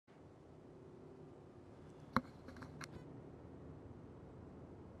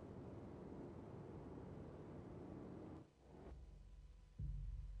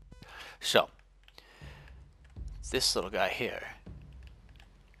So, this little guy here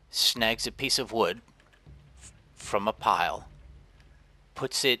snags a piece of wood from a pile,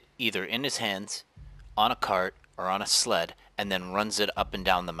 puts it either in his hands, on a cart, or on a sled, and then runs it up and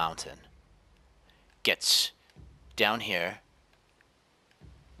down the mountain. Gets down here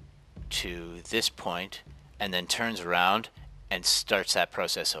to this point, and then turns around and starts that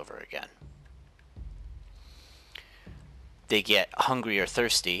process over again. They get hungry or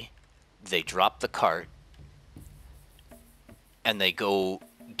thirsty, they drop the cart, and they go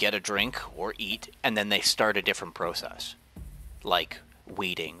get a drink or eat, and then they start a different process, like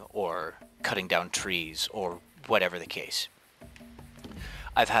weeding or cutting down trees or whatever the case.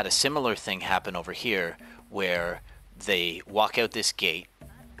 I've had a similar thing happen over here where they walk out this gate,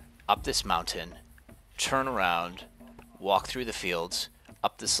 up this mountain, turn around, walk through the fields,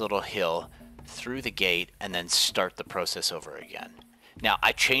 up this little hill, through the gate, and then start the process over again. Now,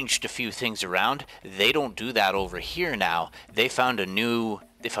 I changed a few things around. They don't do that over here now. They found a new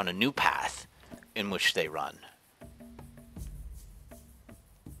path in which they run.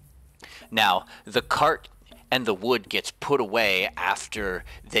 Now, the cart and the wood gets put away after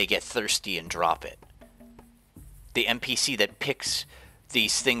they get thirsty and drop it. The NPC that picks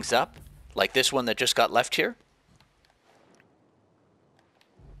these things up, like this one that just got left here,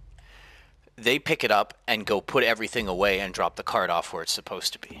 they pick it up and go put everything away and drop the cart off where it's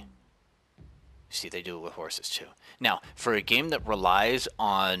supposed to be. See, they do it with horses too. Now, for a game that relies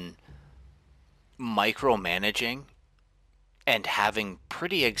on micromanaging and having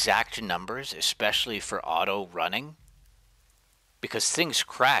pretty exact numbers, especially for auto running, because things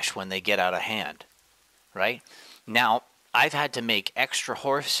crash when they get out of hand, right? Now, I've had to make extra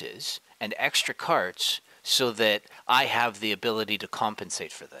horses and extra carts so that I have the ability to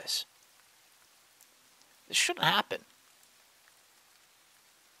compensate for this. This shouldn't happen.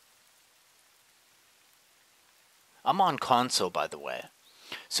 I'm on console, by the way,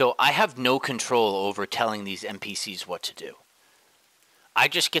 so I have no control over telling these NPCs what to do. I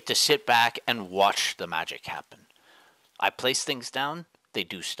just get to sit back and watch the magic happen. I place things down, they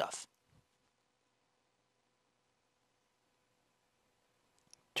do stuff.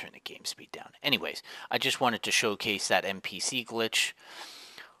 Turn the game speed down. Anyways, I just wanted to showcase that NPC glitch.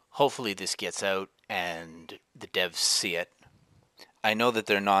 Hopefully this gets out and the devs see it. I know that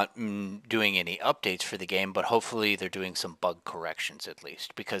they're not doing any updates for the game, but hopefully they're doing some bug corrections at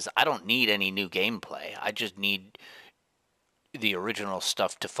least, because I don't need any new gameplay. I just need the original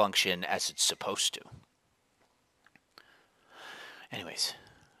stuff to function as it's supposed to. Anyways,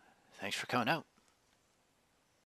 thanks for coming out.